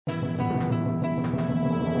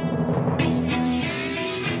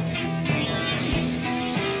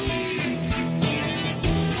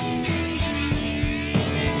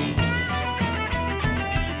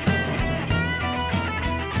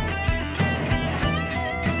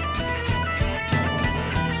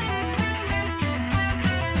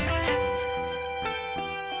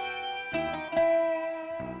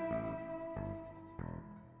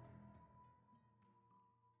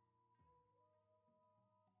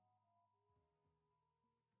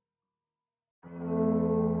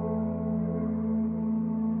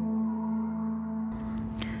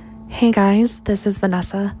Hey guys, this is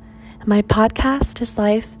Vanessa. My podcast is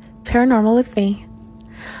Life Paranormal with Me.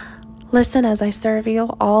 Listen as I serve you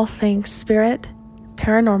all things spirit,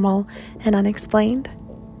 paranormal, and unexplained.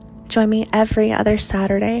 Join me every other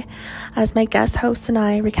Saturday as my guest host and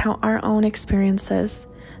I recount our own experiences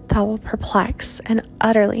that will perplex and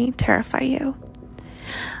utterly terrify you.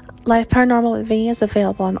 Life Paranormal with Me is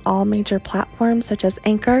available on all major platforms such as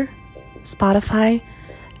Anchor, Spotify,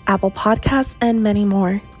 Apple Podcasts, and many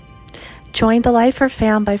more. Join the Lifer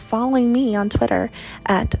fam by following me on Twitter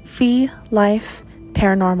at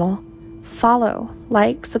VLifeParanormal. Follow,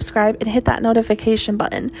 like, subscribe, and hit that notification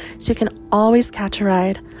button so you can always catch a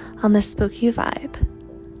ride on this spooky vibe.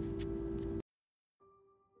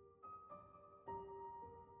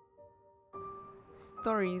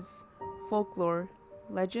 Stories, folklore,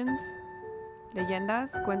 legends,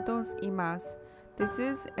 leyendas, cuentos, y más. This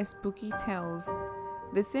is Spooky Tales.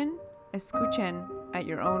 Listen, escuchen at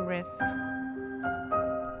your own risk.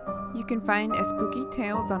 You can find Spooky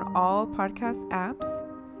Tales on all podcast apps,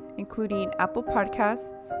 including Apple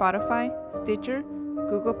Podcasts, Spotify, Stitcher,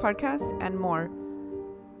 Google Podcasts, and more.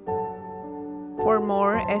 For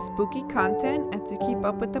more spooky content and to keep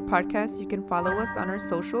up with the podcast, you can follow us on our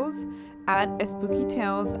socials at Spooky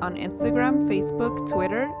Tales on Instagram, Facebook,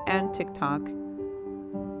 Twitter, and TikTok.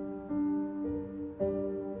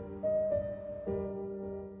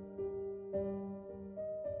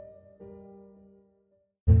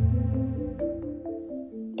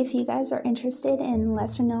 If you guys are interested in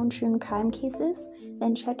lesser-known true crime cases,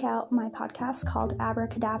 then check out my podcast called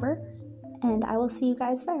Abracadaver, and I will see you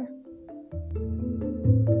guys there.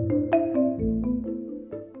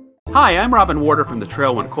 Hi, I'm Robin Warder from The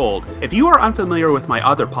Trail Went Cold. If you are unfamiliar with my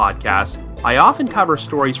other podcast, I often cover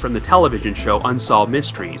stories from the television show Unsolved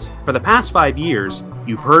Mysteries. For the past 5 years,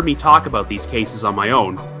 you've heard me talk about these cases on my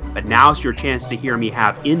own, but now's your chance to hear me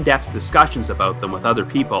have in-depth discussions about them with other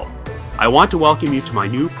people. I want to welcome you to my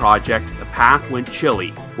new project, The Path Went Chilly,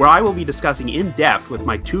 where I will be discussing in depth with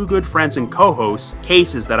my two good friends and co-hosts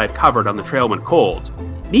cases that I've covered on The Trail Went Cold.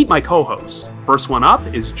 Meet my co-host. First one up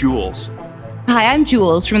is Jules. Hi, I'm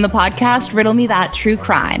Jules from the podcast Riddle Me That True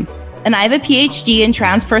Crime, and I have a PhD in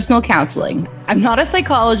transpersonal counseling. I'm not a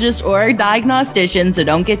psychologist or a diagnostician, so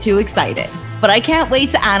don't get too excited. But I can't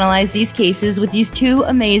wait to analyze these cases with these two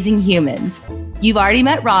amazing humans. You've already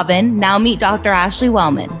met Robin, now meet Dr. Ashley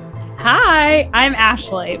Wellman. Hi, I'm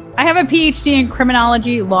Ashley. I have a PhD in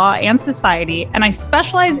criminology, law, and society, and I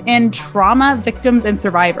specialize in trauma victims and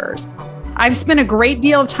survivors. I've spent a great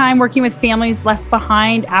deal of time working with families left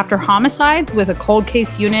behind after homicides with a cold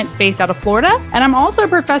case unit based out of Florida, and I'm also a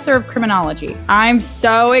professor of criminology. I'm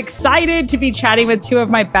so excited to be chatting with two of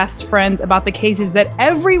my best friends about the cases that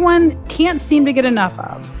everyone can't seem to get enough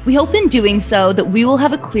of. We hope in doing so that we will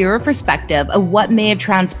have a clearer perspective of what may have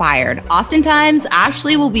transpired. Oftentimes,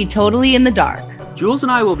 Ashley will be totally in the dark. Jules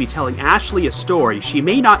and I will be telling Ashley a story she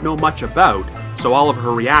may not know much about, so all of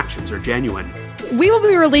her reactions are genuine. We will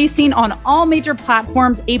be releasing on all major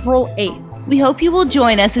platforms April 8th. We hope you will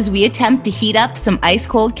join us as we attempt to heat up some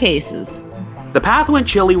ice-cold cases. The Path Went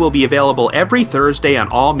Chilly will be available every Thursday on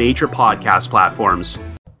all major podcast platforms.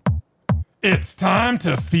 It's time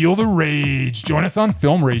to feel the rage. Join us on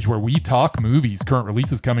Film Rage, where we talk movies, current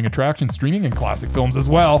releases, coming attractions, streaming, and classic films as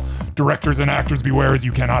well. Directors and actors, beware as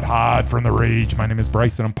you cannot hide from the rage. My name is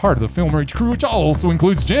Bryce, and I'm part of the Film Rage crew, which also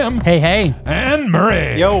includes Jim. Hey. And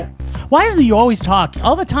Murray. Yo. Why is it you always talk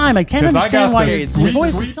all the time? I can't understand why your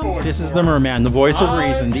voice is so... This is the Merman, the voice of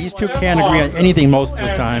reason. These two can't agree on anything most of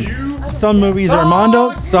the time. Some movies are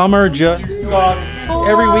Mondo, some are just suck.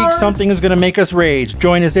 Every week something is going to make us rage.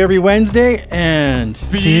 Join us every Wednesday and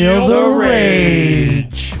feel the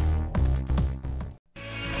rage.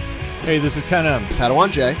 Hey, this is Ken M.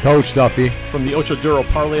 Padawan J. Coach Duffy from the Ocho Duro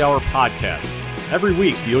Parlay Hour podcast. Every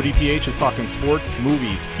week, the ODPH is talking sports,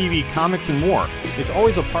 movies, TV, comics, and more. It's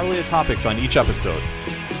always a parlay of topics on each episode.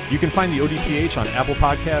 You can find the ODPH on Apple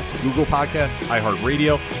Podcasts, Google Podcasts,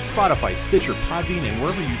 iHeartRadio, Spotify, Stitcher, Podbean, and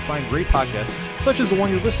wherever you find great podcasts, such as the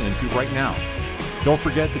one you're listening to right now. Don't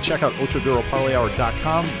forget to check out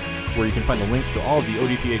OchoDuroParlayHour.com, where you can find the links to all of the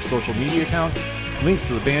ODPH social media accounts, links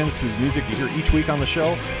to the bands whose music you hear each week on the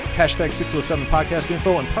show, hashtag 607 podcast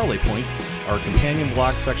info, and parlay points, our companion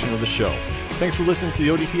blog section of the show. Thanks for listening to the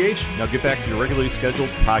ODPH. Now get back to your regularly scheduled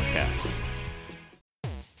podcast.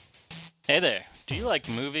 Hey there. Do you like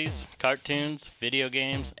movies, cartoons, video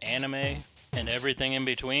games, anime, and everything in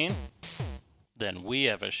between? Then we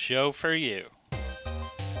have a show for you.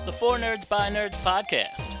 The 4 Nerds by Nerds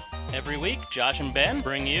podcast. Every week, Josh and Ben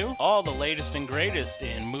bring you all the latest and greatest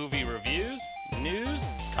in movie reviews, news,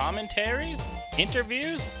 commentaries,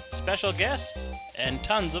 interviews, special guests, and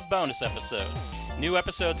tons of bonus episodes. New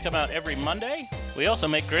episodes come out every Monday. We also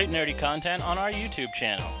make great nerdy content on our YouTube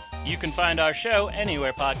channel. You can find our show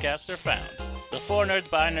anywhere podcasts are found. The 4 Nerds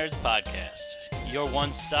by Nerds podcast, your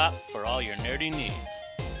one stop for all your nerdy needs.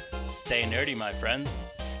 Stay nerdy, my friends.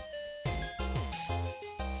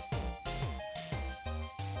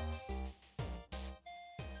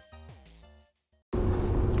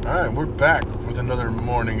 Alright, we're back with another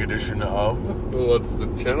morning edition of... What's the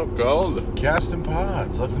channel called? Casting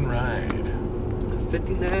Pods, left and right.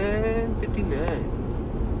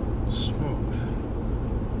 59.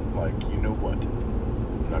 Smooth. Like, you know what?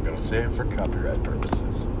 I'm not gonna say it for copyright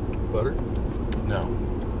purposes. Butter? No.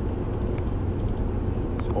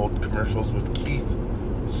 It's old commercials with Keith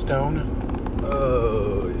Stone.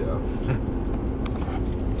 Oh,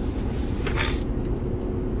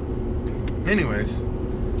 yeah. Anyways...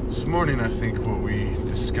 This morning, I think what we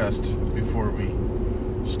discussed before we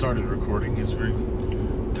started recording is we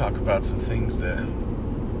talk about some things that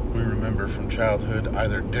we remember from childhood,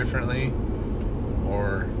 either differently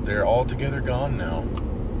or they're altogether gone now.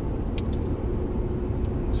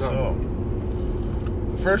 So,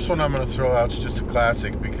 the first one I'm going to throw out is just a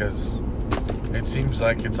classic because it seems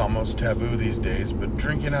like it's almost taboo these days, but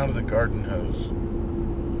drinking out of the garden hose.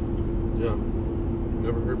 Yeah,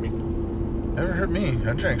 never hurt me. Never hurt me.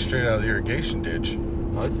 I drank straight out of the irrigation ditch.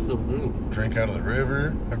 I still do. Drank out of the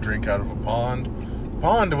river. I've drank out of a pond.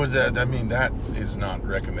 Pond was that. I mean, that is not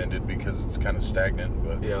recommended because it's kind of stagnant.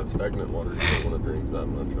 But yeah, stagnant water. You don't want to drink that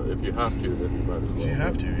much. If you have to, then you might as well. If you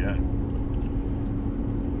have to, yeah.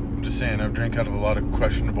 I'm just saying, I've drank out of a lot of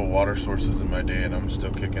questionable water sources in my day, and I'm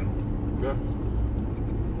still kicking. Yeah.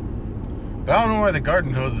 But I don't know why the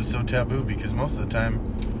garden hose is so taboo because most of the time,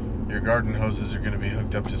 your garden hoses are going to be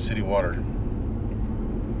hooked up to city water.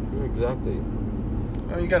 Exactly.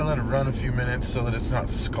 Well, you gotta let it run a few minutes so that it's not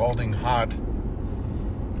scalding hot.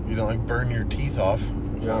 You don't like burn your teeth off,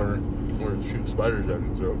 yeah. or shoot spiders down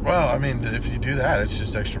your throat. Well, I mean, if you do that, it's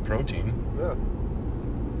just extra protein. Yeah.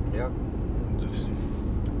 Yeah. Just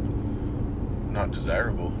not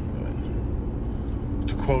desirable. But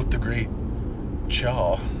to quote the great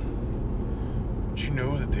Chaw, did you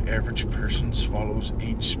know that the average person swallows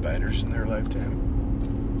 8 spiders in their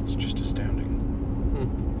lifetime? It's just astounding.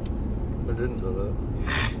 I didn't know that.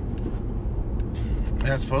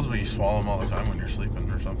 Yeah, supposedly you swallow them all the time when you're sleeping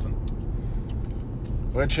or something.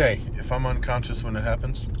 Which, hey, if I'm unconscious when it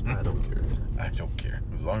happens... I don't care. I don't care.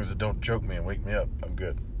 As long as it don't choke me and wake me up, I'm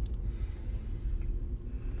good.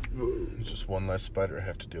 It's just one less spider I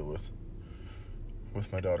have to deal with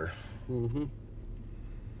my daughter. Mm-hmm.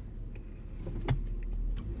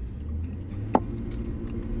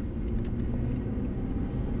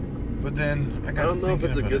 But then I don't know if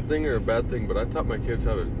it's a good thing or a bad thing, but I taught my kids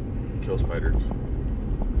how to kill spiders.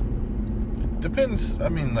 Depends. I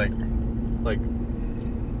mean, like I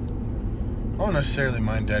don't necessarily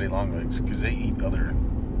mind daddy long legs because they eat other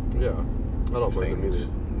I don't mind them either.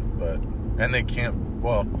 But and they can't.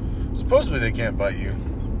 Well, supposedly they can't bite you.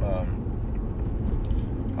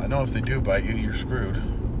 I know if they do bite you, you're screwed.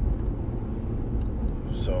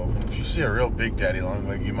 So if you see a real big daddy long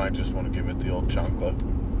leg, you might just want to give it the old chancla.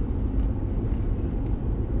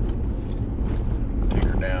 Take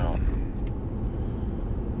her down.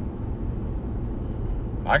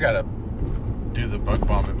 I gotta do the bug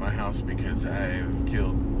bomb at my house because I've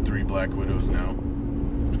killed 3 black widows now.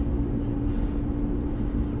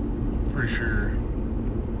 Pretty sure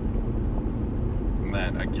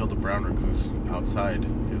that I killed a brown recluse outside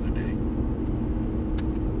the other day.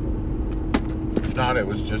 If not, it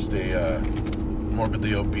was just a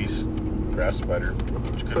morbidly obese grass spider,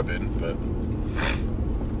 which could have been, but...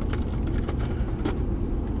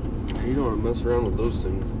 You don't want to mess around with those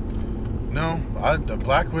things. No, a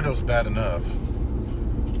black widow's bad enough.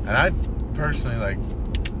 And I personally,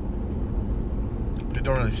 it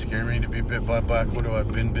don't really scare me to be bit by a black widow.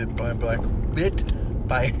 I've been bit by a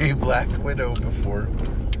black widow before.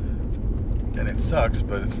 And it sucks,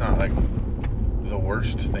 but it's not like the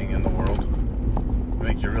worst thing in the world. It'll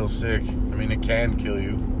make you real sick. I mean, it can kill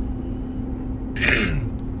you.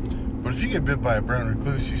 But if you get bit by a brown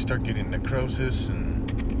recluse, you start getting necrosis and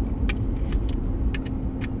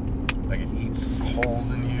it eats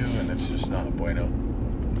holes in you, and it's just not bueno.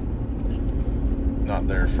 Not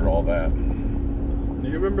there for all that. Do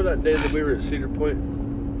you remember that day that we were at Cedar Point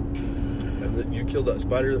and that you killed that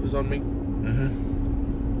spider that was on me? Mm-hmm.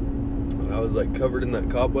 And I was covered in that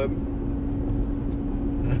cobweb.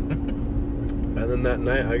 And then that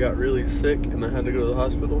night I got really sick and I had to go to the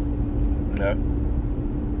hospital. Yeah.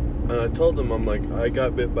 And I told him, I'm like, I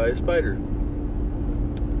got bit by a spider.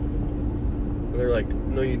 And they're like,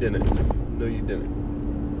 no, you didn't. No, you didn't.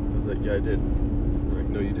 I was like, yeah, I did. They're like,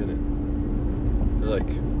 no, you didn't. They're like,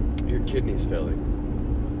 your kidney's failing.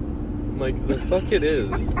 I'm like, the fuck it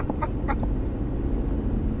is.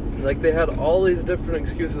 Like, they had all these different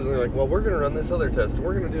excuses, and they're like, well, we're going to run this other test, and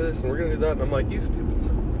we're going to do this, and we're going to do that. And I'm like, you stupid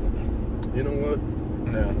son. You know what?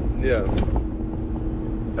 No. Yeah.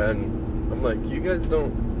 And I'm like, you guys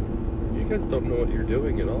don't know what you're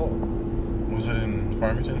doing at all. Was it in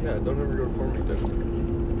Farmington? Yeah, don't ever go to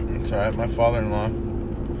Farmington. It's alright. My father-in-law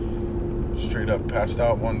straight up passed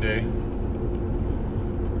out one day.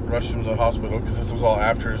 Rushed him to the hospital because this was all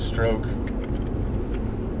after his stroke.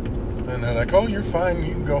 And they're like, oh, you're fine.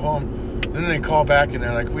 You can go home. Then they call back and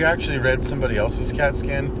they're like, we actually read somebody else's CAT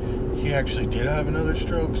scan. He actually did have another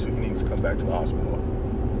stroke, so he needs to come back to the hospital.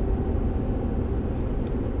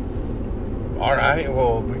 All right,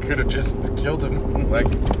 well, we could have just killed him.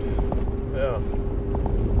 Like, yeah.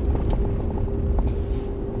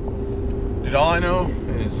 Dude, all I know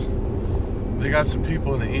is they got some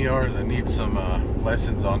people in the ER that need some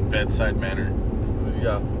lessons on bedside manner.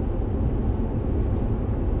 Yeah.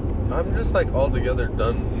 I'm just like altogether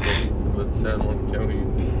done with San Juan County.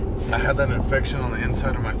 I had that infection on the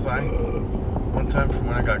inside of my thigh one time from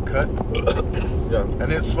when I got cut. Yeah.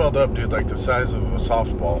 And it swelled up, dude, like the size of a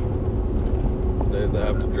softball. They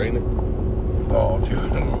have to drain it? Oh,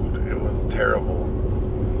 dude, it was terrible.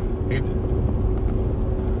 He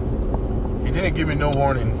didn't give me no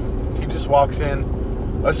warning. He just walks in,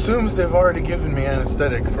 assumes they've already given me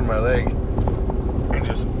anesthetic for my leg, and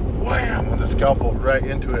just wham with the scalpel right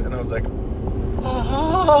into it. And I was like,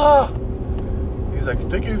 ah. He's like,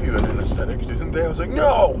 they gave you an anesthetic, didn't they? I was like,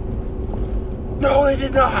 no, they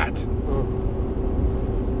did not. I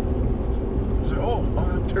was like, oh,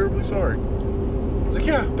 I'm terribly sorry. I was like,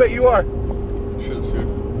 yeah, bet you are. Should have sued.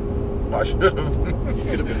 I should have. You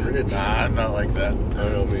could have been rich. Nah, I'm not like that. I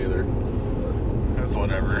don't know, me either. That's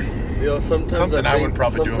whatever. You know, sometimes I would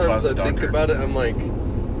probably do if I was a doctor. Think about it, I'm like,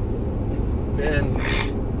 man,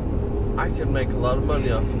 I could make a lot of money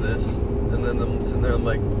off of this. And then I'm sitting there, I'm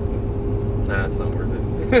like, nah, it's not worth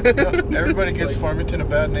it. Yeah, everybody gives Farmington a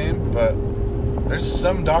bad name, but there's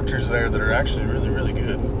some doctors there that are actually really, really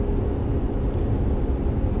good.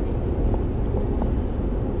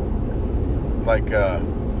 Like, I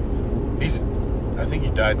think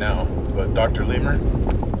he died now, but Dr. Lemur,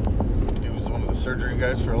 he was one of the surgery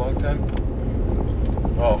guys for a long time.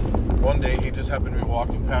 Oh, one day he just happened to be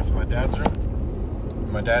walking past my dad's room.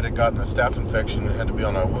 My dad had gotten a staph infection and had to be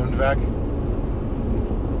on a wound vac.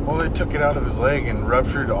 Well, they took it out of his leg and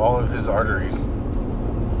ruptured all of his arteries.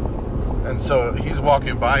 And so he's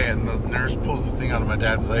walking by it, and the nurse pulls the thing out of my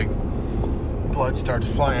dad's leg. Blood starts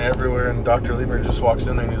flying everywhere, and Dr. Lemur just walks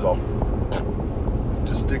in there and he's all...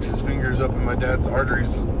 just sticks his fingers up in my dad's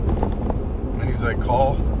arteries. And he's like,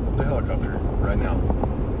 call the helicopter right now.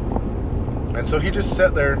 And so he just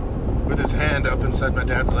sat there with his hand up inside my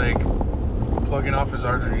dad's leg, plugging off his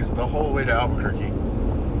arteries the whole way to Albuquerque.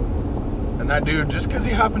 And that dude, just because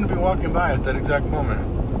he happened to be walking by at that exact moment,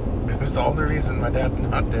 it was the only reason my dad's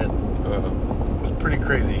not dead. It was pretty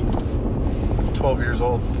crazy. 12 years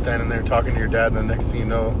old, standing there talking to your dad, and the next thing you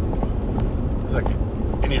know, there's like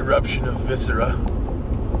an eruption of viscera.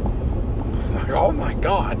 I'm like, oh my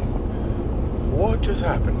God, what just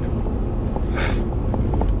happened?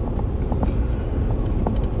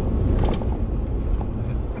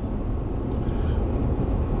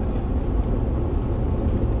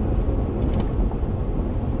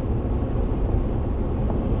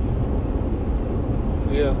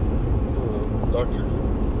 Yeah, doctor.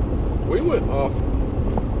 We went off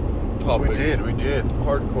topic. We did.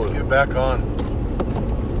 Hardcore. Let's get back on.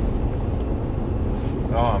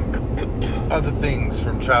 Other things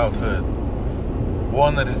from childhood.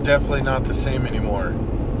 One that is definitely not the same anymore.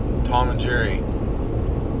 Tom and Jerry.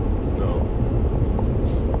 No.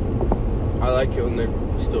 I like it when they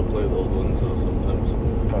still play the old ones though sometimes.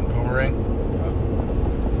 On Boomerang?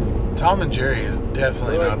 Yeah. Tom and Jerry is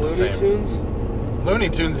definitely like not the Looney same. Tunes? Looney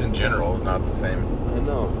Tunes in general is not the same. I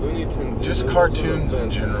know. Looney Tunes. Just cartoons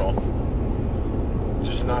in general.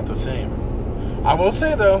 Just not the same. I will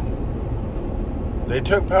say though, they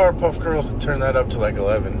took Powerpuff Girls and turned that up to like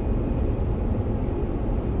 11.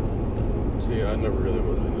 See, I never really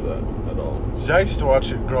was into that at all. See, I used to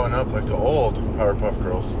watch it growing up, like the old Powerpuff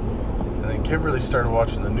Girls. And then Kimberly started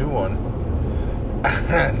watching the new one.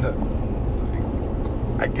 And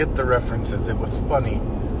I get the references. It was funny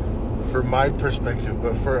from my perspective.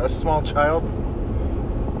 But for a small child,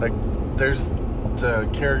 like, there's the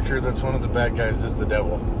character that's one of the bad guys is the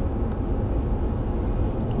devil.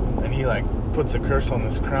 And he, like, puts a curse on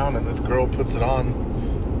this crown, and this girl puts it on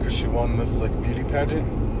because she won this like beauty pageant.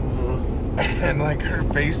 And like her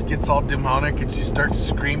face gets all demonic and she starts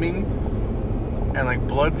screaming and like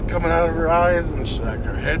blood's coming out of her eyes and she, like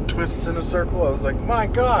her head twists in a circle. I was like, my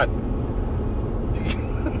God.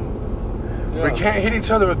 We can't hit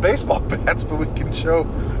each other with baseball bats, but we can show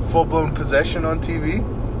full-blown possession on TV.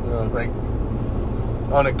 Like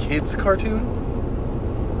on a kid's cartoon,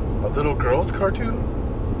 a little girl's cartoon.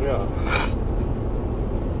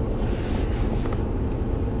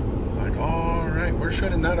 Like, all right, we're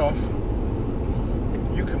shutting that off.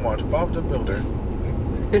 You can watch Bob the Builder.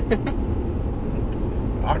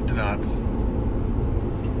 Octonauts.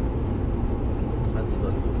 That's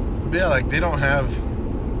funny. Yeah, like they don't have.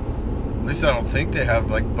 At least I don't think they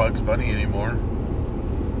have like Bugs Bunny anymore.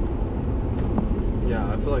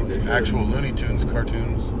 Yeah, I feel like they should. Actual Looney Tunes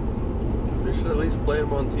cartoons. They should at least play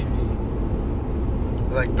them on TV.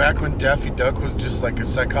 Like back when Daffy Duck was just like a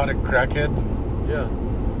psychotic crackhead. Yeah.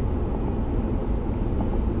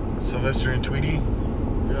 Sylvester and Tweety.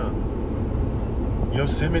 Yeah.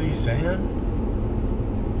 Yosemite Sam?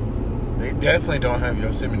 They definitely don't have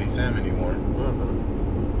Yosemite Sam anymore.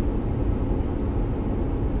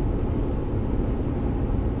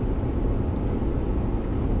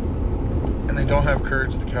 And they don't have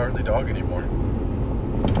Courage the Cowardly Dog anymore.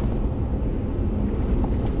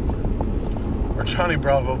 Or Johnny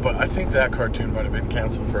Bravo, but I think that cartoon might have been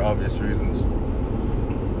canceled for obvious reasons.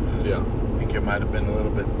 Yeah. I think it might have been a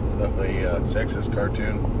little bit of a sexist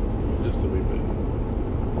cartoon. Just a wee bit.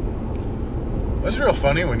 It's real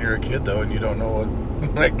funny when you're a kid, though, and you don't know what,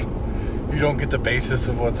 like, you don't get the basis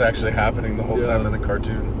of what's actually happening the whole time in the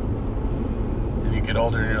cartoon. And you get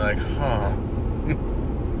older and you're like, huh.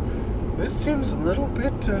 This seems a little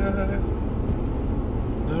bit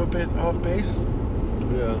off base.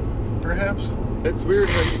 Yeah. Perhaps. It's weird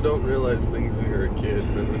how you don't realize things when you're a kid,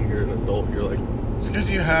 and then when you're an adult, you're like... It's because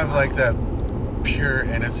you have, like, that pure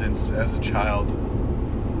innocence as a child.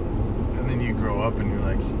 And then you grow up and you're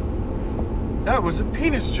like, that was a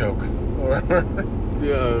penis joke. Or...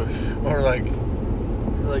 yeah. Or, like...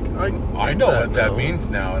 Like, I know what that means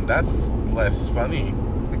now, and that's less funny.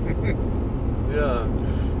 Yeah.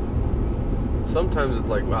 Sometimes it's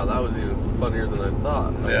like, wow, that was even funnier than I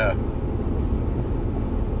thought. Like, yeah.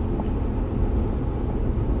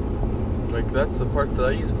 Like, that's the part that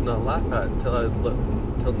I used to not laugh at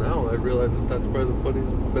until now. I realize that that's probably the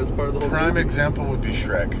funniest, best part of the whole Prime movie. example would be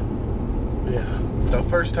Shrek. Yeah. The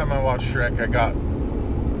first time I watched Shrek, I got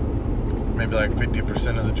maybe like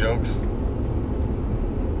 50% of the jokes.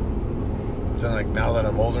 Then, like, now that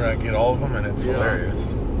I'm older, I get all of them, and it's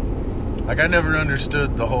hilarious. Like, I never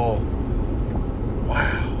understood the whole,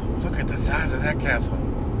 wow, look at the size of that castle.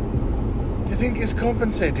 Do you think it's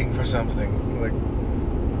compensating for something? Like,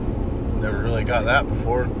 never really got that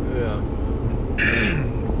before. Yeah.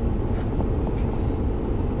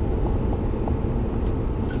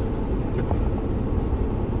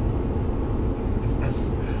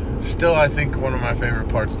 Still, I think one of my favorite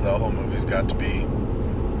parts of the whole movie's got to be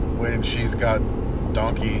when she's got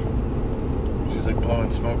Donkey. She's like blowing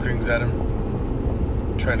smoke rings at him,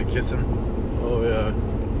 trying to kiss him. Oh, yeah.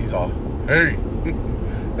 He's all, hey,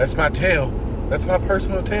 that's my tail. That's my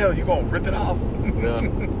personal tail. You gonna rip it off? Yeah.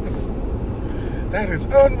 That is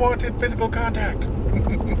unwanted physical contact.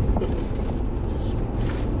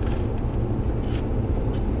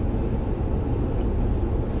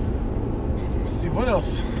 Let's see, what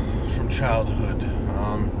else from childhood?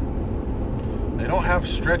 They don't have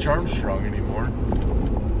Stretch Armstrong anymore.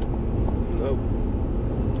 No.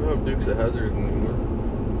 They don't have Dukes of Hazzard anymore.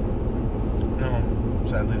 No,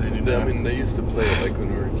 sadly they do not. I mean, they used to play it like when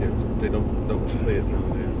we were kids, but they don't play it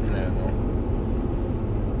nowadays. Yeah, no.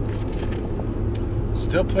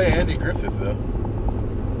 Still play Andy Griffith, though.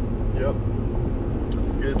 Yep.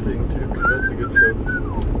 That's a good thing, too, because that's a good show.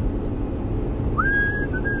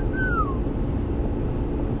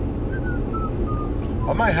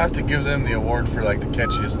 I might have to give them the award for, like, the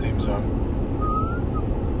catchiest theme song.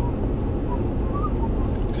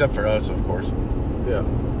 Except for us, of course. Yeah.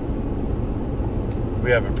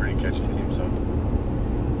 We have a pretty catchy theme song.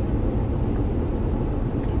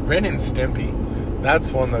 Ren and Stimpy.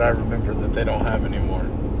 That's one that I remember that they don't have anymore.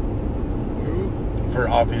 For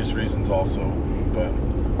obvious reasons also. But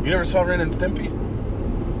you never saw Ren and Stimpy?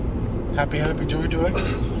 Happy, happy, joy, joy? I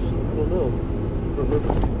don't know.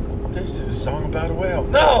 This is a song about a whale.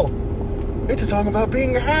 No! It's a song about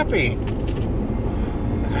being happy.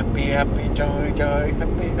 Happy, happy, joy, joy.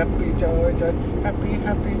 Happy, happy, joy, joy. Happy,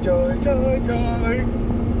 happy, joy, joy, joy. No, I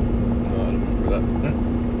don't remember that.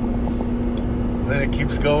 Then it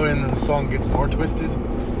keeps going and the song gets more twisted.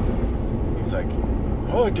 He's like,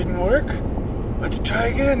 oh, it didn't work? let's try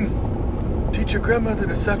again. Teach your grandmother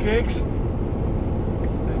to suck eggs.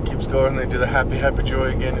 And it keeps going. They do the happy, happy joy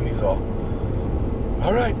again, and he's all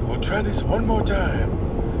right, we'll try this one more time.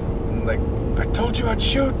 And like, I told you I'd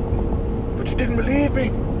shoot, but you didn't believe me.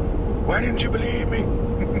 Why didn't you believe me?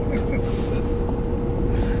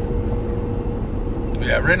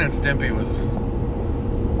 Yeah, Ren and Stimpy was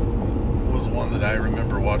one that I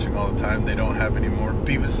remember watching all the time. They don't have any more.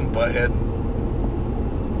 Beavis and Butthead.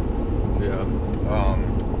 Yeah.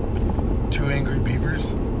 Two Angry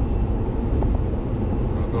Beavers. I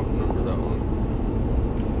don't remember that one.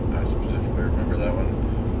 I specifically remember that one.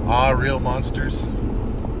 Ah, Real Monsters.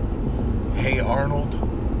 Hey Arnold.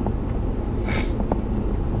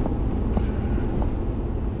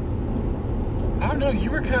 I don't know, you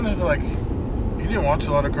were kind of like, you didn't watch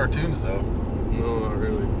a lot of cartoons though. No, not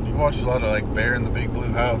really. You watched a lot of like Bear in the Big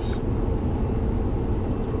Blue House.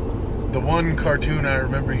 The one cartoon I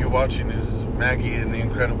remember you watching is Maggie and the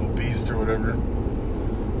Incredible Beast or whatever.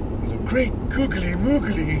 It was a great googly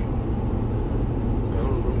moogly. I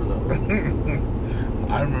don't remember that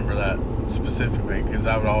one. I remember that specifically because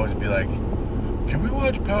I would always be like, can we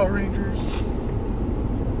watch Power Rangers?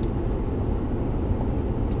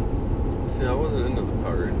 See, I wasn't into the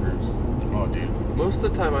Power Rangers. Oh, dude. Most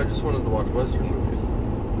of the time, I just wanted to watch Western movies.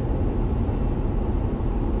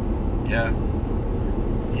 Yeah.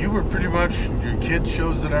 You were pretty much, your kids'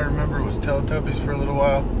 shows that I remember was Teletubbies for a little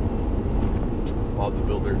while. Bob the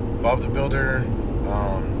Builder. Bob the Builder.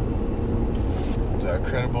 The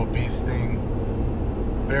Incredible Beast thing.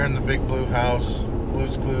 Bear in the Big Blue House.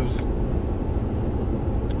 Blue's Clues.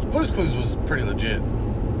 Blue's Clues was pretty legit.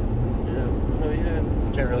 Yeah. Oh, yeah.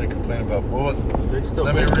 Can't really complain about. Well, they still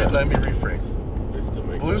let me rephrase. They still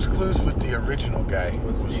make Blue's Clues with the original guy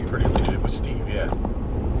was pretty legit. With Steve, yeah.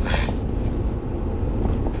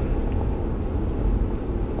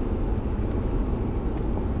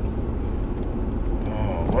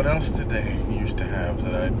 Oh, what else did they used to have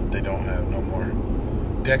that they don't have no more?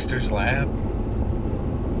 Dexter's Lab.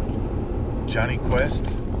 Johnny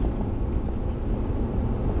Quest.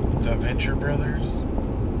 The Venture Brothers.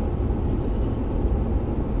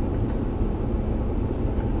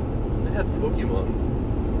 They had Pokemon.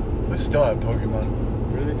 They still have Pokemon.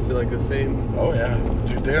 Really? Still like the same? Oh yeah,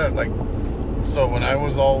 dude. They had like. So when I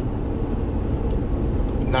was all.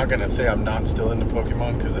 I'm not gonna say I'm not still into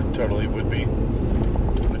Pokemon because it totally would be.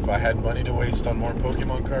 If I had money to waste on more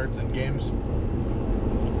Pokemon cards and games.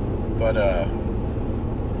 But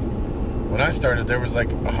when I started, there was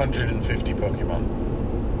like 150 Pokemon.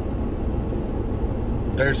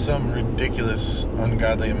 There's some ridiculous,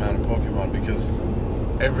 ungodly amount of Pokemon because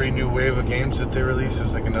every new wave of games that they release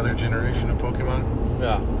is like another generation of Pokemon.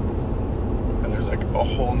 Yeah. And there's like a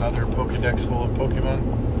whole nother Pokedex full of Pokemon.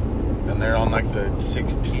 And they're on like the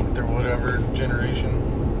 16th or whatever generation.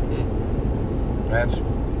 That's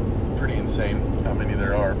pretty insane how many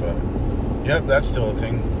there are, but yep, that's still a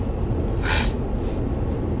thing.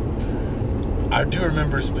 I do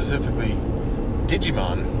remember specifically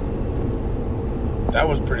Digimon. That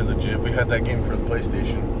was pretty legit. We had that game for the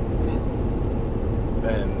PlayStation.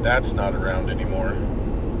 And that's not around anymore.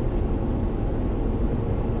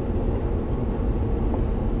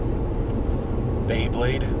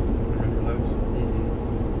 Beyblade. Remember those?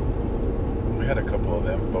 We had a couple of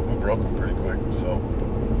them, but we broke them pretty quick, so.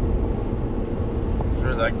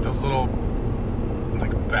 They're like those little,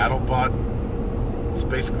 like, BattleBot. It's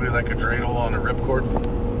basically like a dreidel on a ripcord.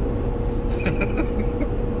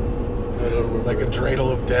 Like a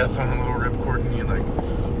dreidel of death on a little ripcord, and you like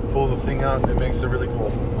pull the thing out and it makes the really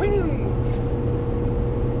cool wing.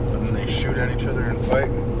 And then they shoot at each other and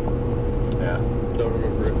fight. Yeah. Don't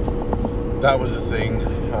remember it. That was a thing.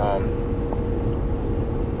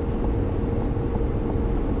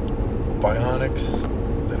 Bionics.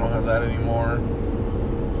 They don't have that anymore.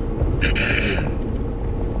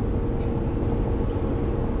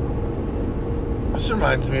 This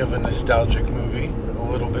reminds me of a nostalgic movie, a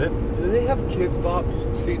little bit. Do they have Kids Bop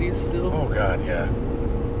CDs still? Oh god, yeah.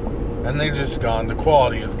 And they just gone. The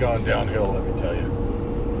quality has gone downhill. Let me tell you.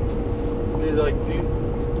 They like, dude.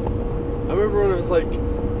 I remember when it was like,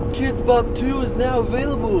 Kids Bop 2 is now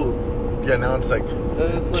available. Yeah, now it's like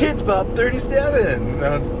Kids Bop 37.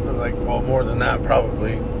 Now it's like, well, more than that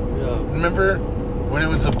probably. Yeah. Remember when it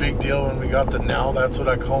was a big deal when we got the Now That's What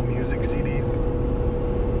I Call Music CDs?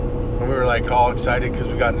 And we were like all excited because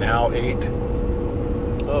we got Now 8.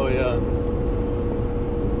 Oh yeah.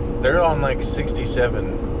 They're on like 67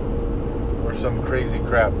 or some crazy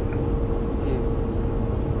crap.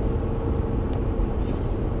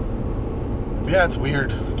 But yeah, it's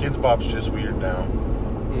weird. Kids Bop's just weird now.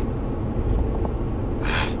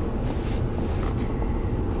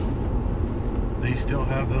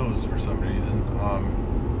 have those for some reason.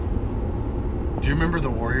 Do you remember The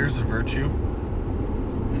Warriors of Virtue?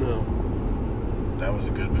 No. That was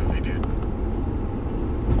a good movie, dude.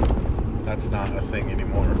 That's not a thing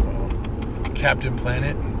anymore. Captain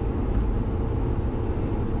Planet.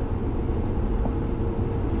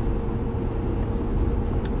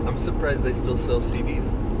 I'm surprised they still sell CDs.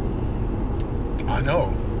 I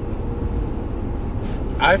know.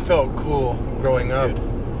 I felt cool growing up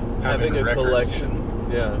having a records. collection.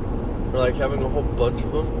 Yeah. Or like having a whole bunch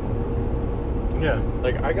of them. Yeah.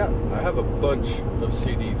 Like I have a bunch of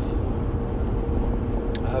CDs.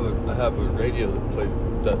 I have a radio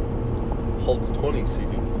that holds 20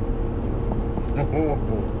 CDs.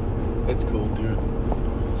 It's cool, dude.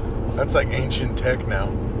 That's like ancient tech now.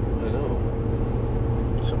 I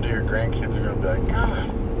know. Someday your grandkids are gonna be like, God,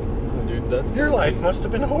 oh, dude, that's your life must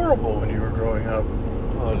have been horrible when you were growing up.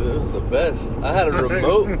 Oh, dude, it was the best. I had a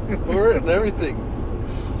remote for it and everything.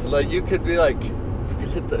 Like you could be like, you could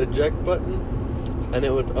hit the eject button, and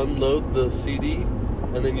it would unload the CD,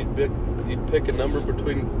 and then you'd pick a number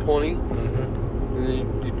between 20, and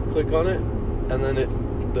then you'd click on it, and then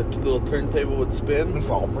the little turntable would spin. It's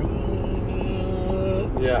all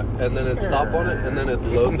yeah, and then it'd stop on it, and then it'd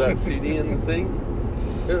load that CD in the thing.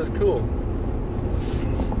 It was cool.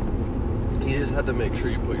 You just had to make sure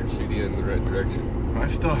you put your CD in the right direction. I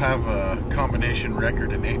still have a combination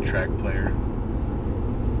record and 8-track player.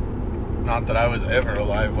 Not that I was ever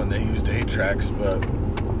alive when they used 8-tracks, but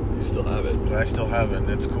you still have it. I still have it, and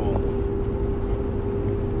it's cool.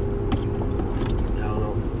 I don't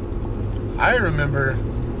know. I remember.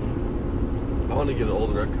 I want to get an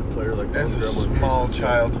old record player like that. As a small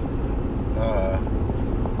child,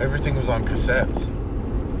 everything was on cassettes.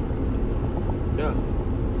 Yeah.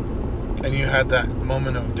 And you had that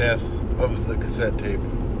moment of death of the cassette tape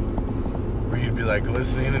where you'd be like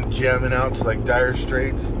listening and jamming out to like Dire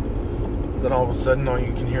Straits. Then all of a sudden all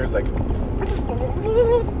you can hear is like, you're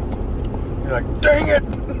like, dang it!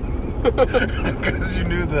 Because you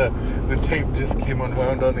knew the tape just came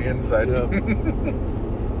unwound on the inside.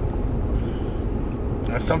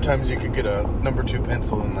 Yeah. Sometimes you could get a number 2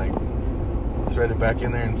 pencil and like thread it back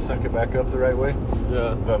in there and suck it back up the right way.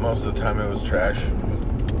 Yeah. But most of the time it was trash.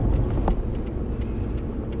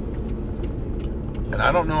 And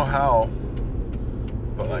I don't know how,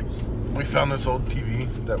 but like, we found this old TV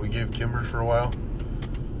that we gave Kimber for a while,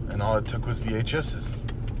 and all it took was VHSs.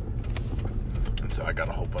 And so I got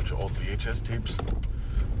a whole bunch of old VHS tapes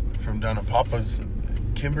from down at Papa's.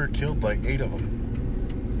 Kimber killed like 8 of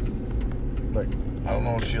them. Like, I don't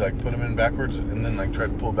know if she like put them in backwards and then like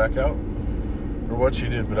tried to pull back out, or what she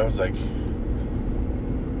did, but I was like,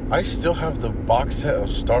 I still have the box set of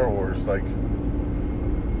Star Wars. Like,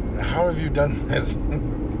 how have you done this?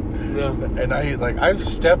 Yeah. And I've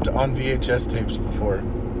stepped on VHS tapes before,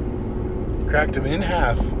 cracked them in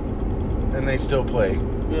half, and they still play.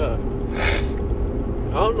 Yeah.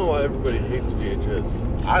 I don't know why everybody hates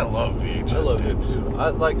VHS. I love VHS. I love tapes. it too.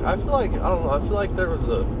 I feel like there was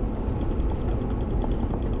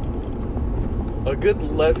a good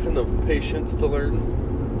lesson of patience to learn.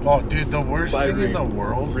 Oh, dude, the worst thing in the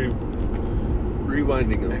world.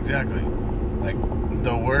 Rewinding them. Exactly. Like,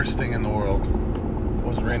 the worst thing in the world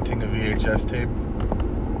was renting a VHS tape,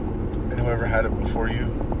 and whoever had it before you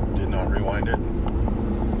did not rewind it.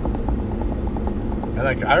 And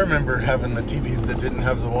like, I remember having the TVs that didn't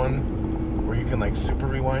have the one where you can like super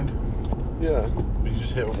rewind. Yeah. You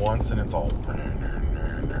just hit it once and it's all.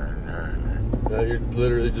 Yeah, you're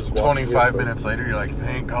literally just watching 25 minutes later, you're like,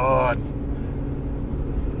 thank God.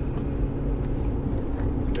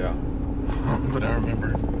 Yeah. But I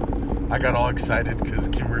remember I got all excited because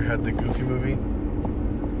Kimber had the Goofy movie.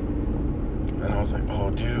 And I was like, oh,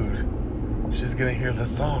 dude, she's going to hear the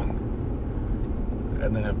song.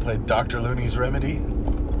 And then it played Dr. Looney's Remedy.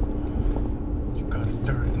 You gotta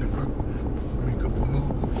stir in the groove, make up a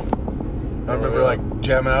move. I remember like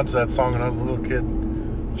jamming out to that song when I was a little kid.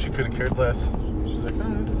 She could have cared less. She's like,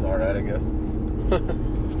 oh, this is alright, I guess.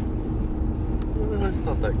 It's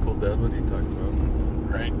not that cool, Dad. What are you talking about?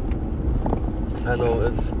 Right. I know,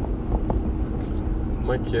 it's...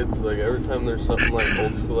 My kids, like, every time there's something, like,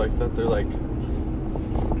 old school like that, they're like,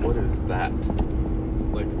 what is that?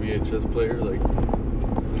 Like, VHS player, like,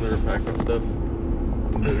 when they were packing stuff,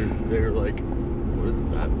 they were like, what is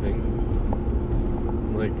that thing?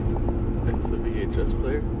 I'm like, it's a VHS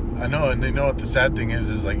player? I know, and they know what the sad thing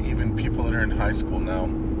is like, even people that are in high school now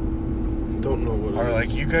don't know what it are is. like,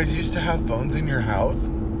 you guys used to have phones in your house?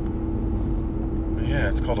 Yeah,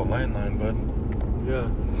 it's called a landline, bud. Yeah.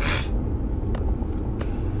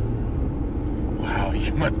 Wow,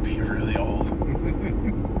 you must be really old.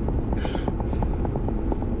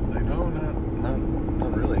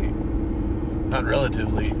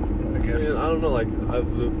 relatively, I guess. I don't know, like,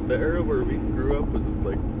 the era where we grew up was,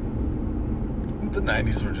 like... The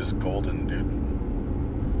 90s were just golden, dude.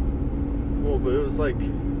 Well, but it was, like... I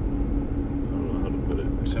don't know how to put it.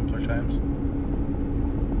 Simpler times?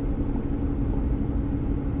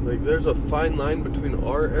 Like, there's a fine line between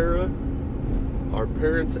our era, our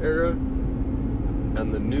parents' era,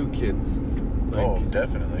 and the new kids. Like,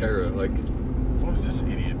 definitely. Era. Like, what is this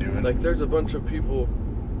idiot doing? Like, there's a bunch of people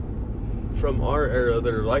from our era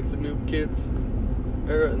that are like the new kids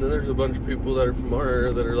era, and then there's a bunch of people that are from our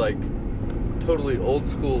era that are, like, totally old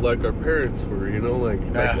school, like our parents were, you know, like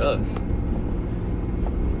us.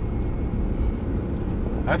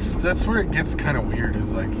 That's where it gets kind of weird,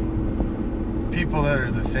 is like people that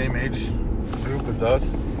are the same age group as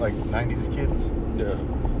us, like 90s kids,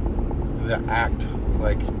 that act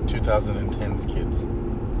like 2010s kids.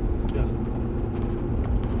 Yeah.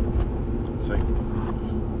 It's like,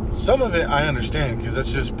 some of it I understand because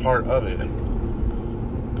that's just part of it,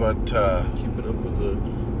 but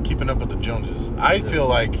keeping up with the Joneses, I feel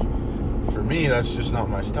like for me that's just not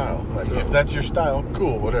my style. Like, if that's your style,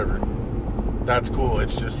 cool, whatever, that's cool.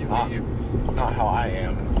 It's just not how I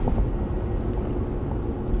am.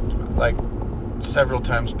 Like, several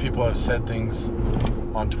times people have said things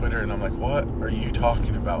on Twitter and I'm like, what are you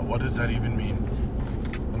talking about? What does that even mean?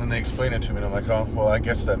 And then they explain it to me and I'm like, oh, well, I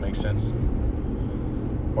guess that makes sense.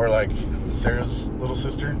 Or like Sarah's little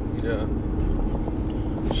sister. Yeah.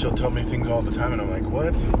 She'll tell me things all the time and I'm like,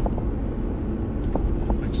 what?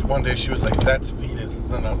 Like, just one day she was like, that's fetus.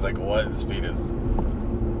 And I was like, what is fetus?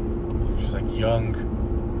 She's like, young.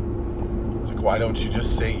 I was like, why don't you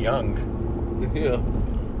just say young? Yeah.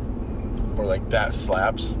 Or like, that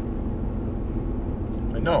slaps.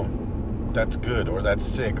 Like, no, that's good, or that's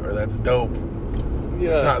sick, or that's dope.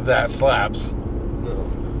 Yeah. It's not that slaps. No.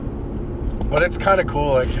 But it's kind of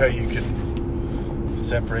cool, like, how you can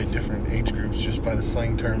separate different age groups just by the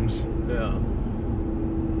slang terms. Yeah.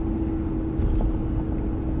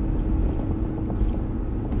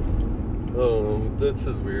 Oh, this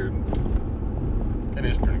is weird. It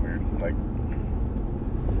is pretty weird. Like,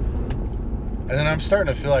 and then I'm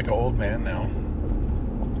starting to feel like an old man now.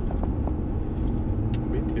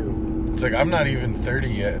 Me too. It's like, I'm not even 30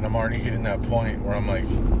 yet, and I'm already hitting that point where I'm like,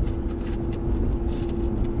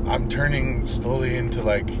 I'm turning slowly into,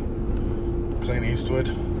 like, Clint Eastwood.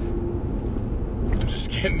 I'm just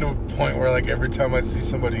getting to a point where, like, every time I see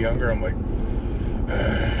somebody younger, I'm like,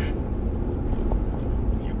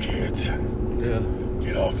 you kids. Yeah.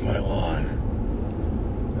 Get off my lawn.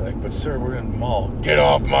 They're like, but sir, we're in the mall. Get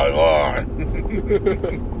off my lawn.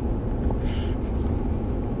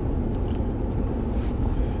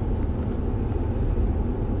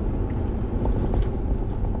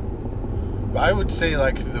 I would say,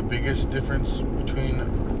 like, the biggest difference between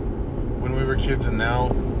when we were kids and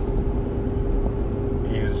now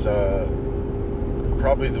is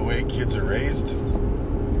probably the way kids are raised.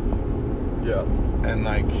 Yeah. And,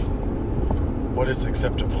 like, what is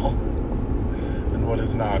acceptable and what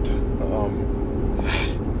is not.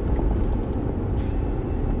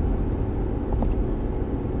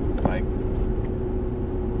 Like,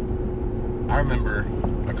 I remember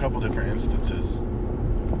a couple different instances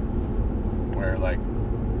where, like,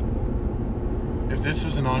 if this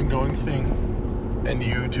was an ongoing thing and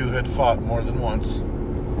you two had fought more than once,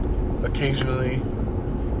 occasionally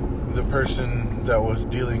the person that was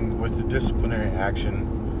dealing with the disciplinary action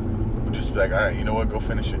would just be like, alright, you know what, go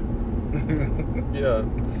finish it. Yeah.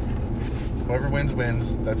 Whoever wins,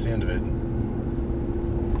 wins. That's the end of it.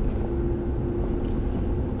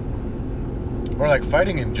 Or, like,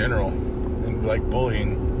 fighting in general, and, like,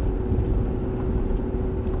 bullying.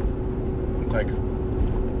 Like,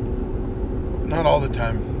 not all the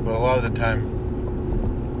time, but a lot of the time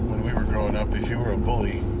when we were growing up, if you were a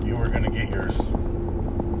bully, you were going to get yours.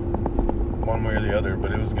 One way or the other,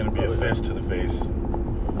 but it was going to be a fist to the face.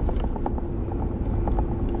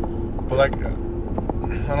 But, like,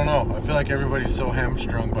 I don't know. I feel like everybody's so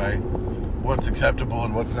hamstrung by what's acceptable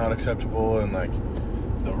and what's not acceptable, and, like,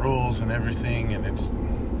 the rules and everything, and it's,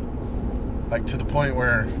 like, to the point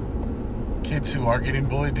where kids who are getting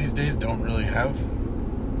bullied these days don't really have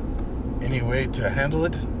any way to handle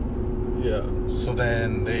it. Yeah. So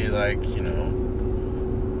then they, like, you know,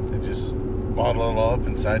 they just bottle it all up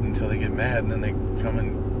inside until they get mad, and then they come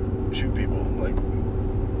and shoot people. Like,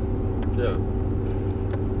 yeah.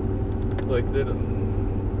 Like, they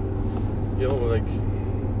don't, you know, like,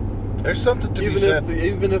 there's something to be said.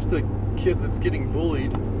 Even if the kid that's getting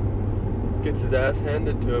bullied gets his ass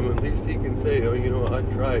handed to him, at least he can say, oh, you know, I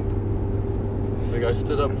tried. Like, I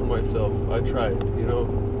stood up for myself. I tried, you know?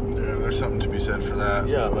 Yeah, there's something to be said for that.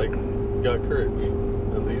 Yeah, like, got courage,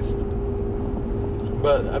 at least.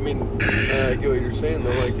 But, I mean, I get what you're saying,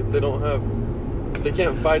 though. Like, if they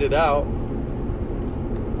can't fight it out,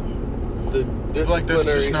 the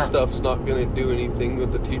disciplinary stuff's not going to do anything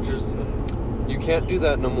with the teachers. You can't do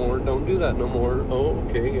that no more. Don't do that no more. Oh,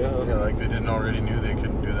 okay, yeah. Yeah, like they didn't already knew they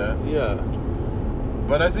couldn't do that. Yeah.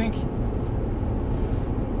 But I think...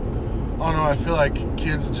 Oh, no, I feel like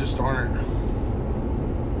kids just aren't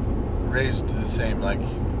raised the same. Like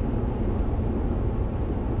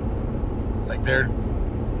they're...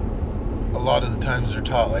 A lot of the times they're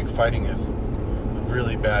taught, like, fighting is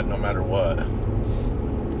really bad no matter what.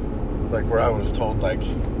 Like, where I was told, like,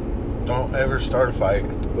 don't ever start a fight.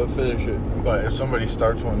 But finish it. But if somebody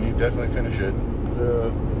starts one, you definitely finish it.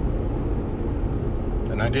 Yeah.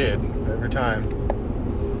 And I did, every time.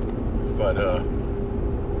 But,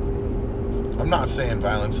 I'm not saying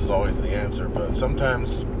violence is always the answer, but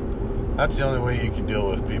sometimes that's the only way you can deal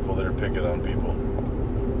with people that are picking on people.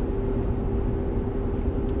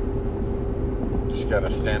 Just gotta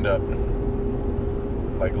stand up.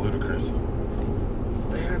 Like Ludacris.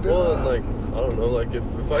 Stand up. Well, and like, I don't know, like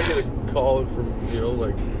if I get a call from,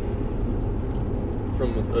 like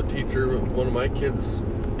from a teacher, one of my kids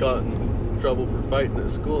got in trouble for fighting at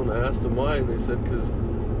school, and I asked them why, and they said because,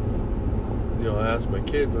 I asked my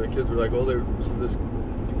kids, and my kids were like, well, this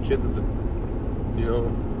kid that's a,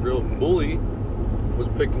 real bully was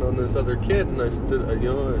picking on this other kid, and I stood, I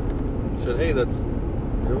said, hey, that's,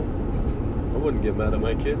 I wouldn't get mad at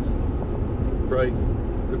my kids. Probably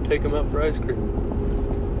go take them out for ice cream.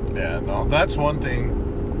 Yeah, no, that's one thing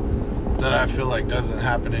that I feel like doesn't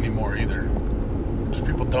happen anymore either. Just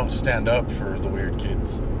people don't stand up for the weird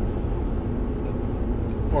kids.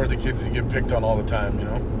 Or the kids that get picked on all the time,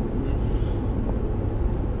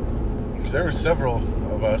 Because there were several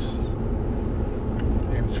of us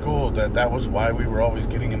in school that was why we were always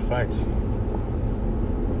getting in fights.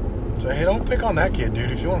 So, hey, don't pick on that kid, dude.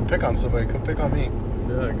 If you want to pick on somebody, come pick on me.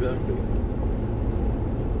 Yeah, exactly.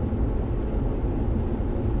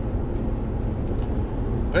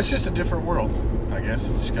 But it's just a different world, I guess.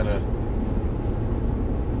 You just gotta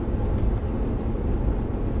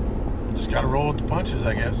roll with the punches,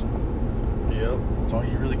 I guess. Yep. That's all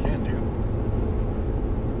you really can do.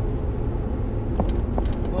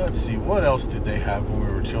 Let's see, what else did they have when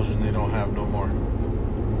we were children they don't have no more?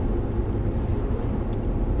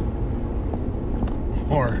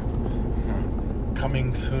 Or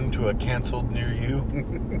coming soon to a canceled near you.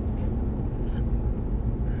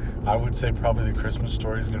 I would say probably The Christmas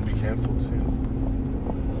Story is going to be canceled soon.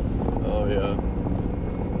 Oh, yeah.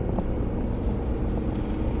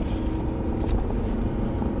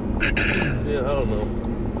 Yeah, I don't know.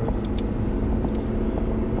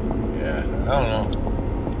 Yeah, I don't know.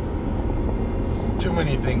 Too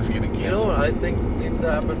many things getting canceled. You know what I think needs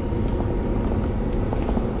to happen?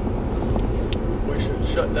 We should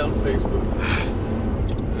shut down Facebook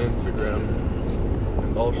and Instagram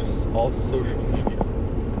and all social media.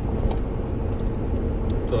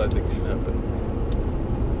 That's what I think should happen.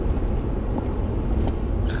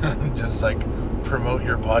 Just like promote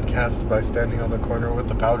your podcast by standing on the corner with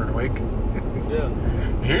the powdered wig. Yeah.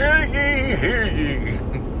 Hear ye, hear ye.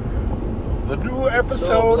 The new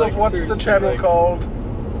episode of what's the channel called?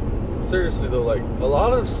 Seriously though, like a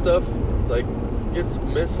lot of stuff like gets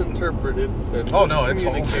misinterpreted and it's all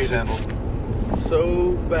mishandled.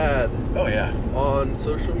 So bad. Oh yeah. On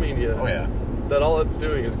social media. Oh yeah. That all it's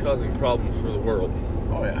doing is causing problems for the world.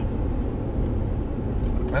 Oh yeah.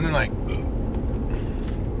 And then like,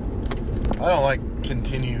 I don't like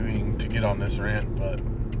continuing to get on this rant, but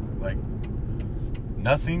like,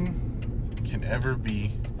 nothing can ever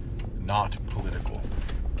be not political.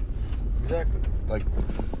 Exactly. Like,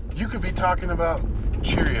 you could be talking about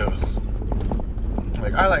Cheerios.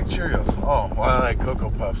 Like, I like Cheerios. Oh, well, I like Cocoa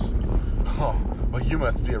Puffs. Oh, well, you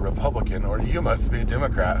must be a Republican or you must be a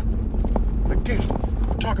Democrat. Like, dude,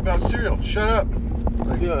 talk about cereal. Shut up.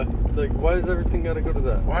 Like, yeah. Like, why does everything gotta go to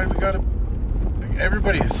that? Why do we gotta... Like,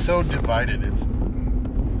 everybody is so divided. It's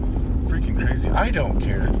freaking crazy. I don't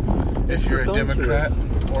care if you're a Democrat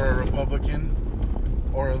or a Republican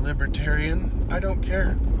or a Libertarian. I don't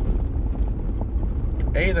care.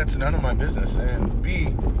 A, that's none of my business. And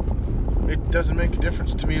B, it doesn't make a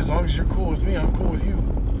difference to me. As long as you're cool with me, I'm cool with you.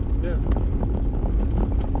 Yeah.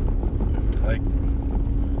 Like...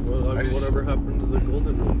 Well, I mean, whatever happened to the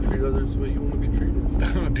golden rule? Treat others the way you want to be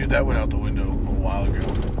treated. Dude, that went out the window a while ago.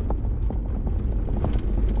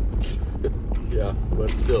 Yeah, but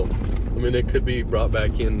still. I mean, it could be brought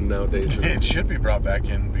back in nowadays. It should be brought back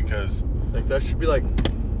in because... Like, that should be, like,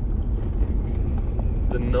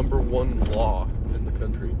 the #1 law in the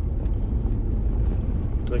country.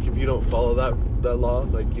 Like, if you don't follow that law,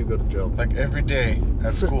 like, you go to jail. Like, every day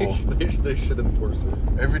at school. they should enforce it.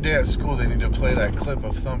 Every day at school, they need to play that clip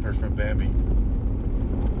of Thumper from Bambi.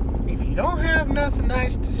 If you don't have nothing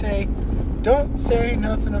nice to say, don't say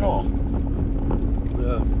nothing at all.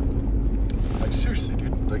 Yeah. Like, seriously,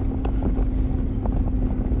 dude. Like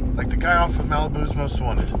the guy off of Malibu's Most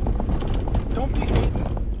Wanted. Don't be hating.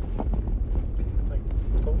 Like,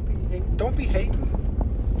 don't be hating.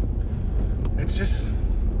 It's just...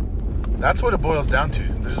 That's what it boils down to.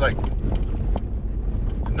 There's, like,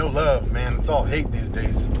 no love, man. It's all hate these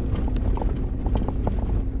days.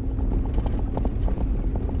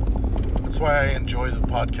 That's why I enjoy the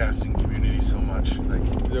podcasting community so much. Like,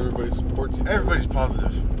 everybody supports you. Everybody's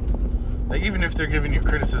positive. Like, even if they're giving you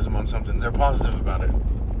criticism on something, they're positive about it.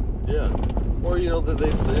 Yeah. Or, you know,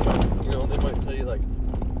 they might tell you, like,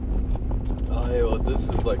 oh, hey, well, this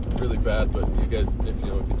is, like, really bad, but you guys, if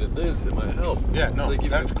you did this, it might help. Yeah, no, they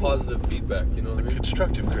give that's you positive feedback, you know what I mean?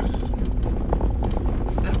 Constructive criticism.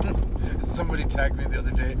 Somebody tagged me the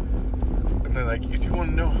other day, and they're like, if you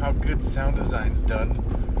want to know how good sound design's done,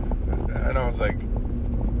 and I was like,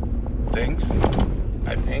 thanks,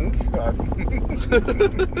 I think.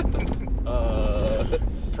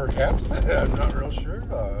 Perhaps. I'm not real sure.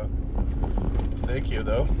 Thank you,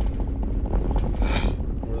 though.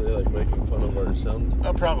 Were they, like, making fun of our sound?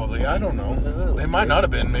 Probably. I don't know. They might not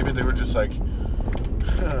have been. Maybe they were just like,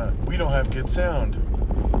 we don't have good sound.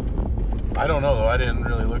 I don't know, though. I didn't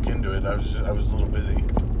really look into it. I was a little busy.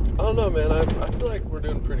 I don't know, man. I feel like we're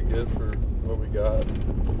doing pretty good for what we got.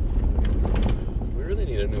 We really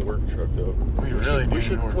need a new work truck, though.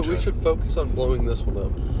 We should focus on blowing this one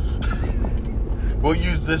up. We'll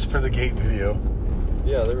use this for the gate video.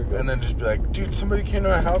 Yeah, there we go. And then just be like, dude, somebody came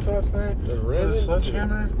to our house last night with a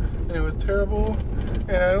sledgehammer, and it was terrible.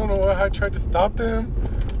 And I don't know why I tried to stop them.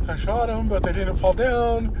 I shot them, but they didn't fall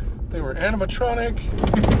down. They were animatronic.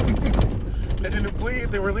 They didn't bleed.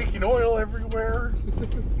 They were leaking oil everywhere.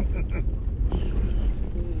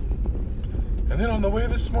 And then on the way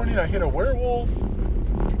this morning, I hit a werewolf.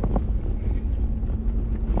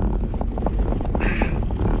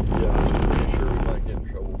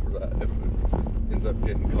 Up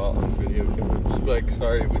getting caught on video camera. Just be like,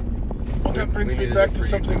 sorry. Well, that brings me back to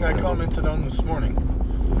something I commented on this morning.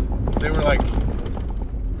 They were like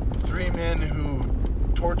 3 men who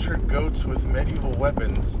tortured goats with medieval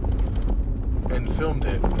weapons and filmed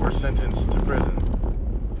it were sentenced to prison.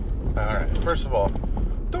 Alright, first of all,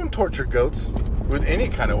 don't torture goats with any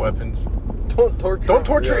kind of weapons. Don't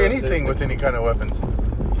torture anything with any kind of weapons.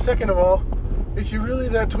 Second of all, if you're really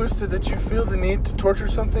that twisted that you feel the need to torture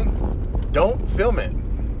something, don't film it.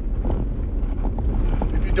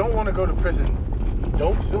 If you don't want to go to prison,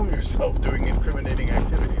 don't film yourself doing incriminating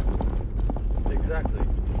activities. Exactly.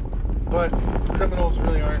 But criminals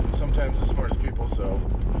really aren't sometimes the smartest people, so...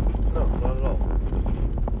 No, not at all.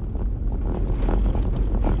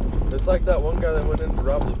 It's like that one guy that went in to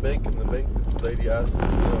rob the bank, and the bank lady asked, I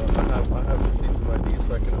have to see some ID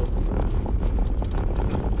so I can open it.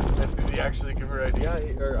 Did he actually give her ID? Yeah,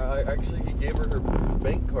 he gave her his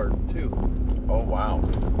bank card too. Oh wow!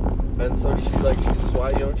 And so she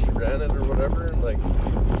ran it or whatever, and like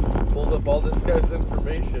pulled up all this guy's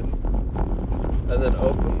information, and then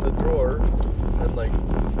opened the drawer, and like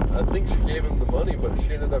I think she gave him the money, but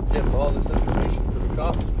she ended up getting all this information for the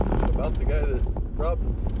cops about the guy that robbed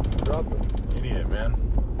him. Idiot, man.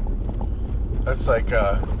 That's like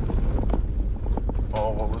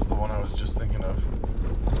what was the one I was just thinking of?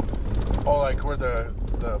 Oh, like where the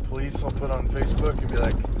police will put on Facebook and be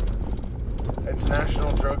like, it's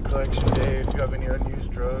National Drug Collection Day if you have any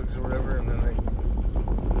unused drugs or whatever, and then they,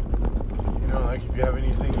 like if you have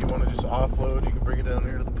anything you want to just offload, you can bring it down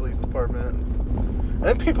here to the police department. And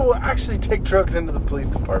then people will actually take drugs into the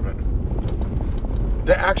police department.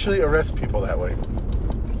 They actually arrest people that way.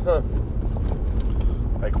 Huh.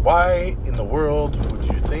 Like, why in the world would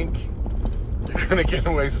you think you're going to get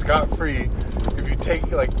away scot-free if you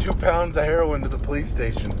take like 2 pounds of heroin to the police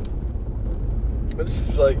station?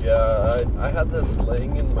 It's like, I had this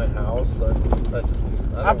laying in my house.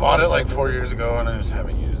 I bought it like 4 years ago and I just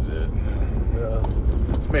haven't used it. Yeah.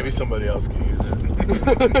 Maybe somebody else can use it.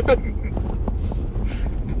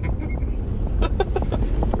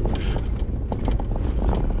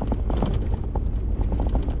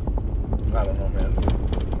 I don't know, man.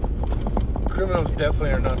 Criminals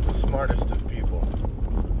definitely are not the smartest of people.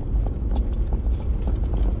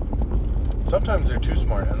 Sometimes they're too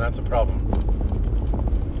smart, and that's a problem.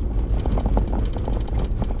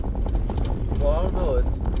 Well, I don't know.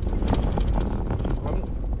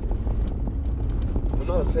 I'm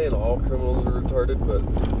not saying all criminals are retarded, but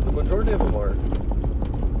the majority of them are.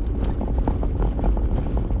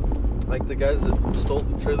 Like the guys that stole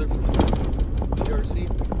the trailer from TRC.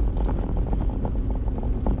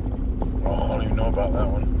 Oh, I don't even know about that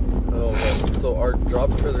one. Oh, well, so our drop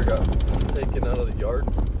trailer got taken out of the yard.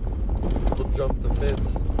 People jumped the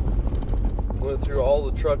fence. Went through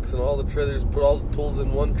all the trucks and all the trailers, put all the tools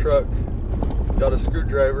in one truck. Got a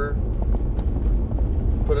screwdriver,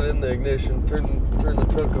 put it in the ignition, turned the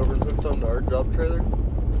truck over and hooked onto our drop trailer.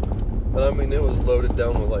 And I mean, it was loaded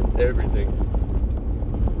down with like everything.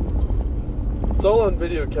 It's all on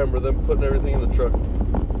video camera, them putting everything in the truck.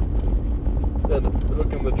 And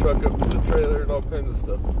hooking the truck up to the trailer and all kinds of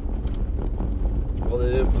stuff. Well, they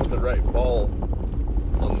didn't put the right ball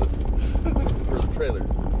on for the trailer.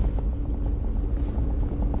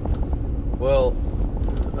 Well,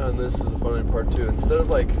 and this is the funny part too. Instead of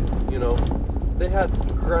like, you know, they had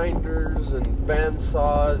grinders and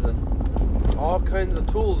bandsaws and all kinds of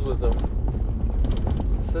tools with them.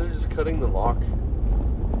 Instead of just cutting the lock,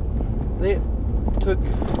 they took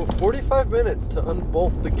 45 minutes to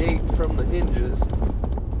unbolt the gate from the hinges.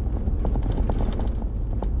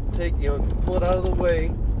 Pull it out of the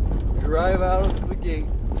way, drive out of the gate,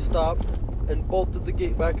 stop, and bolted the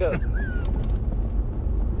gate back up.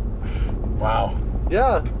 Wow.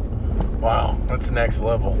 Yeah. Wow, that's next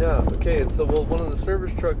level. Yeah. Okay. And so, one of the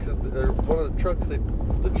service trucks, or one of the trucks, the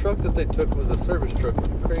truck that they took was a service truck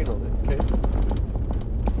with a crane on it. Okay.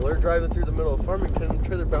 Well, they're driving through the middle of Farmington, and the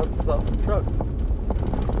trailer bounces off the truck.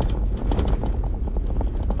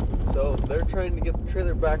 So they're trying to get the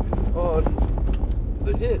trailer back on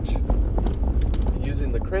the hitch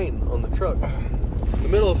using the crane on the truck. In the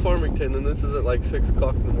middle of Farmington, and this is at like 6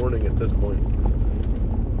 o'clock in the morning at this point.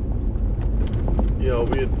 You know,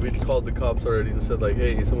 we'd called the cops already and said like,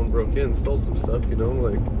 hey, someone broke in, stole some stuff, you know,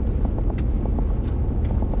 like.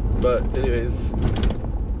 But anyways,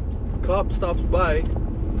 cop stops by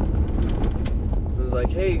and was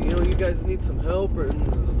like, hey, you know, you guys need some help,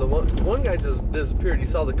 and the one guy just disappeared. He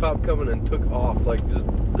saw the cop coming and took off, like just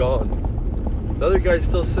gone. The other guy's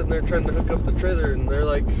still sitting there trying to hook up the trailer, and they're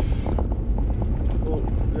like, well,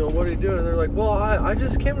 you know, what are you doing? And they're like, well, I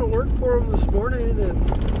just came to work for him this morning, and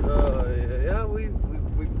yeah, we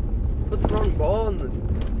put the wrong ball in the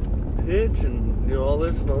hitch, and you know, all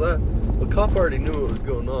this and all that. The cop already knew what was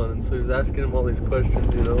going on, and so he was asking him all these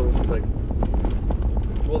questions, you know, like,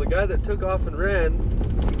 well, the guy that took off and ran,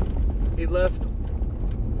 he left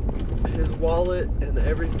his wallet and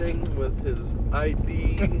everything with his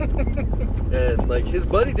ID, and like his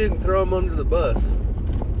buddy didn't throw him under the bus,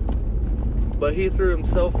 but he threw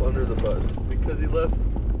himself under the bus because he left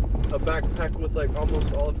a backpack with like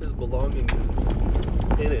almost all of his belongings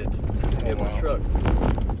in it in the truck.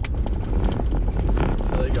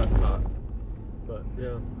 So they got caught. But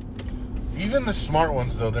yeah. Even the smart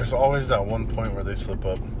ones though, there's always that one point where they slip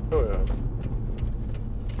up. Oh yeah.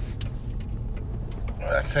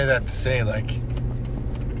 I say that to say, like,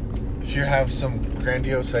 if you have some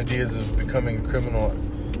grandiose ideas of becoming a criminal,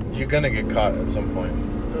 you're gonna get caught at some point.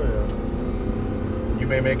 Oh yeah. You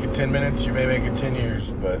may make it 10 minutes, you may make it 10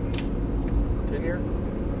 years, but... Tenure?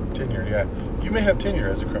 Tenure, yeah. You may have tenure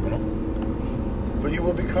as a criminal, but you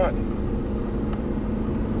will be caught.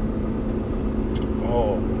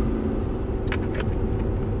 Oh.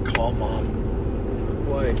 Call mom.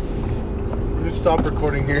 Why? We're gonna stop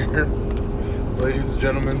recording here, ladies and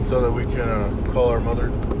gentlemen, so that we can call our mother.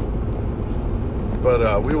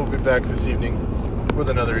 But we will be back this evening with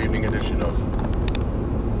another evening edition of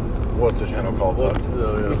What's the Channel Called? Oh,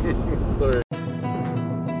 yeah. Sorry.